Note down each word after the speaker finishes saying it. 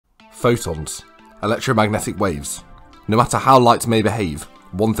Photons, electromagnetic waves. No matter how light may behave,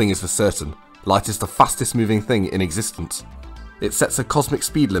 one thing is for certain: light is the fastest moving thing in existence. It sets a cosmic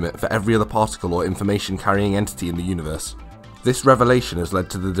speed limit for every other particle or information carrying entity in the universe. This revelation has led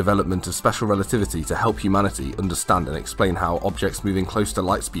to the development of special relativity to help humanity understand and explain how objects moving close to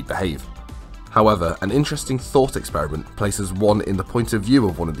light speed behave. However, an interesting thought experiment places one in the point of view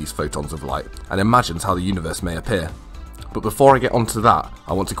of one of these photons of light and imagines how the universe may appear. But before I get onto that,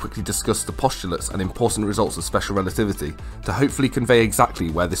 I want to quickly discuss the postulates and important results of special relativity to hopefully convey exactly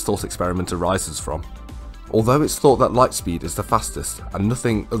where this thought experiment arises from. Although it's thought that light speed is the fastest and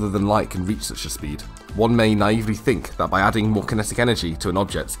nothing other than light can reach such a speed, one may naively think that by adding more kinetic energy to an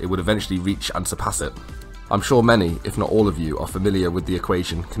object it would eventually reach and surpass it. I'm sure many, if not all of you, are familiar with the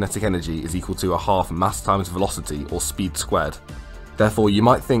equation kinetic energy is equal to a half mass times velocity, or speed squared. Therefore, you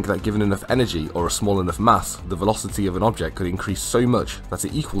might think that given enough energy or a small enough mass, the velocity of an object could increase so much that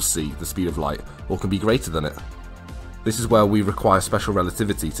it equals c, the speed of light, or can be greater than it. This is where we require special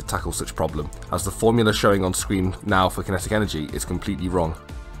relativity to tackle such problem, as the formula showing on screen now for kinetic energy is completely wrong,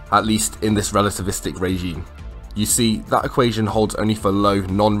 at least in this relativistic regime. You see, that equation holds only for low,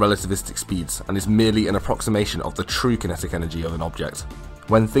 non-relativistic speeds and is merely an approximation of the true kinetic energy of an object.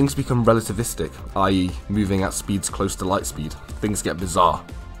 When things become relativistic, i.e. moving at speeds close to light speed, things get bizarre.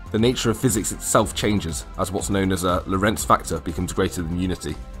 The nature of physics itself changes, as what's known as a Lorentz factor becomes greater than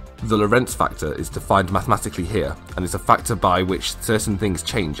unity. The Lorentz factor is defined mathematically here, and is a factor by which certain things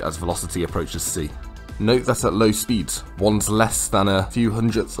change as velocity approaches c. Note that at low speeds, 1's less than a few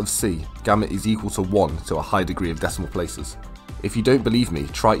hundredths of c, gamma is equal to 1 to a high degree of decimal places. If you don't believe me,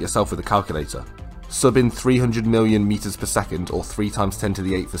 try it yourself with a calculator. Sub in 300 million meters per second, or 3 times 10 to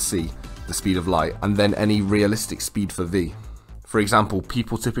the 8 for c, the speed of light, and then any realistic speed for v. For example,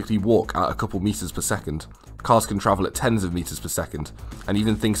 people typically walk at a couple meters per second, cars can travel at tens of meters per second, and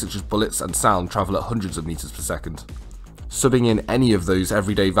even things such as bullets and sound travel at hundreds of meters per second. Subbing in any of those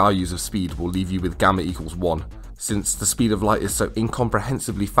everyday values of speed will leave you with gamma equals 1, since the speed of light is so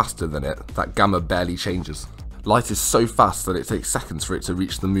incomprehensibly faster than it that gamma barely changes. Light is so fast that it takes seconds for it to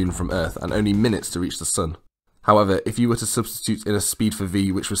reach the moon from Earth and only minutes to reach the sun. However, if you were to substitute in a speed for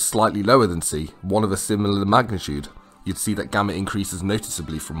v which was slightly lower than c, one of a similar magnitude, you'd see that gamma increases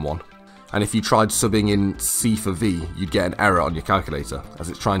noticeably from 1. And if you tried subbing in c for v, you'd get an error on your calculator, as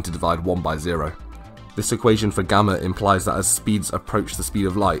it's trying to divide 1 by 0. This equation for gamma implies that as speeds approach the speed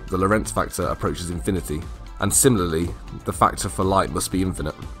of light, the Lorentz factor approaches infinity, and similarly, the factor for light must be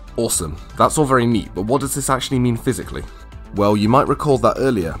infinite. Awesome, that's all very neat, but what does this actually mean physically? Well, you might recall that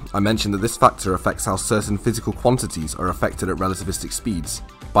earlier I mentioned that this factor affects how certain physical quantities are affected at relativistic speeds.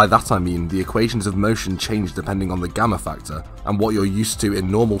 By that I mean the equations of motion change depending on the gamma factor, and what you're used to in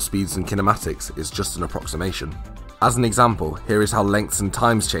normal speeds and kinematics is just an approximation. As an example, here is how lengths and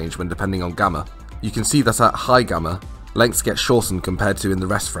times change when depending on gamma. You can see that at high gamma, lengths get shortened compared to in the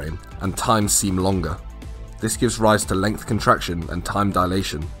rest frame, and times seem longer. This gives rise to length contraction and time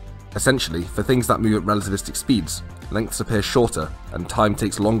dilation. Essentially, for things that move at relativistic speeds, lengths appear shorter and time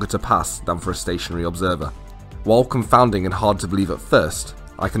takes longer to pass than for a stationary observer. While confounding and hard to believe at first,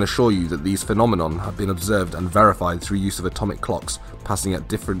 I can assure you that these phenomena have been observed and verified through use of atomic clocks passing at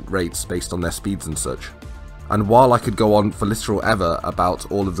different rates based on their speeds and such. And while I could go on for literal ever about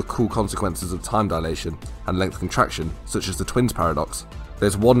all of the cool consequences of time dilation and length contraction, such as the twins paradox,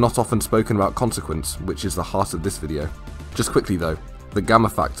 there's one not often spoken about consequence, which is the heart of this video. Just quickly though, the gamma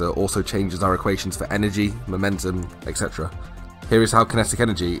factor also changes our equations for energy, momentum, etc. Here is how kinetic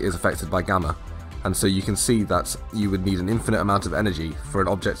energy is affected by gamma, and so you can see that you would need an infinite amount of energy for an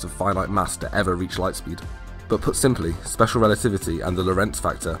object of finite mass to ever reach light speed. But put simply, special relativity and the Lorentz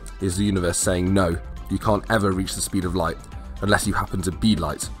factor is the universe saying no, you can't ever reach the speed of light, unless you happen to be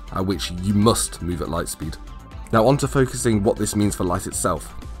light, at which you must move at light speed. Now on to focusing what this means for light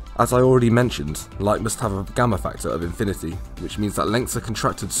itself. As I already mentioned, light must have a gamma factor of infinity, which means that lengths are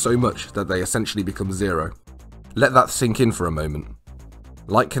contracted so much that they essentially become 0. Let that sink in for a moment.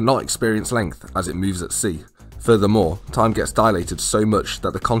 Light cannot experience length as it moves at c. Furthermore, time gets dilated so much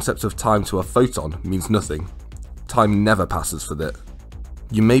that the concept of time to a photon means nothing. Time never passes for that.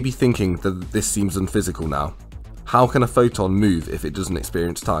 You may be thinking that this seems unphysical now. How can a photon move if it doesn't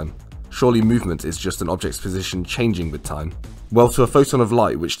experience time? Surely movement is just an object's position changing with time. Well, to a photon of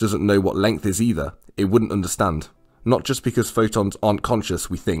light which doesn't know what length is either, it wouldn't understand. Not just because photons aren't conscious,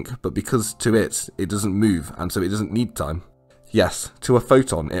 we think, but because to it doesn't move and so it doesn't need time. Yes, to a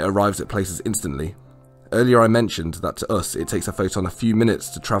photon it arrives at places instantly. Earlier I mentioned that to us it takes a photon a few minutes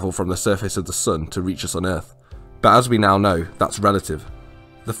to travel from the surface of the sun to reach us on Earth. But as we now know, that's relative.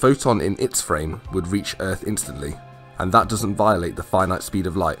 The photon in its frame would reach Earth instantly, and that doesn't violate the finite speed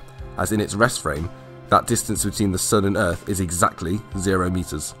of light, as in its rest frame, that distance between the Sun and Earth is exactly 0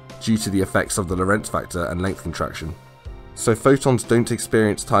 meters, due to the effects of the Lorentz factor and length contraction. So photons don't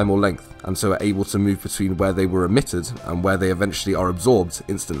experience time or length, and so are able to move between where they were emitted and where they eventually are absorbed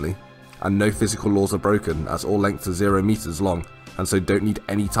instantly. And no physical laws are broken, as all lengths are 0 meters long, and so don't need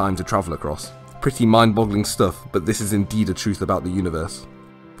any time to travel across. Pretty mind-boggling stuff, but this is indeed a truth about the universe.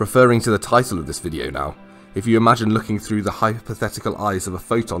 Referring to the title of this video now, if you imagine looking through the hypothetical eyes of a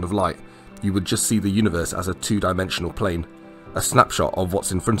photon of light, you would just see the universe as a two-dimensional plane, a snapshot of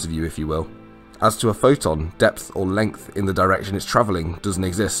what's in front of you, if you will. As to a photon, depth or length in the direction it's travelling doesn't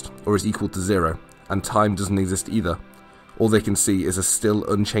exist, or is equal to 0, and time doesn't exist either. All they can see is a still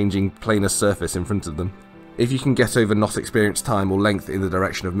unchanging planar surface in front of them. If you can get over not experienced time or length in the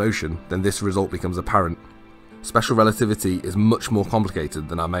direction of motion, then this result becomes apparent. Special relativity is much more complicated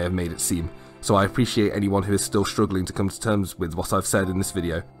than I may have made it seem, so I appreciate anyone who is still struggling to come to terms with what I've said in this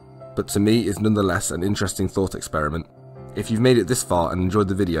video, but to me is nonetheless an interesting thought experiment. If you've made it this far and enjoyed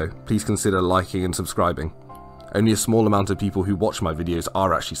the video, please consider liking and subscribing. Only a small amount of people who watch my videos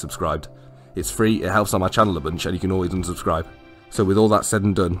are actually subscribed. It's free, it helps on my channel a bunch, and you can always unsubscribe. So with all that said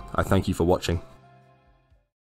and done, I thank you for watching.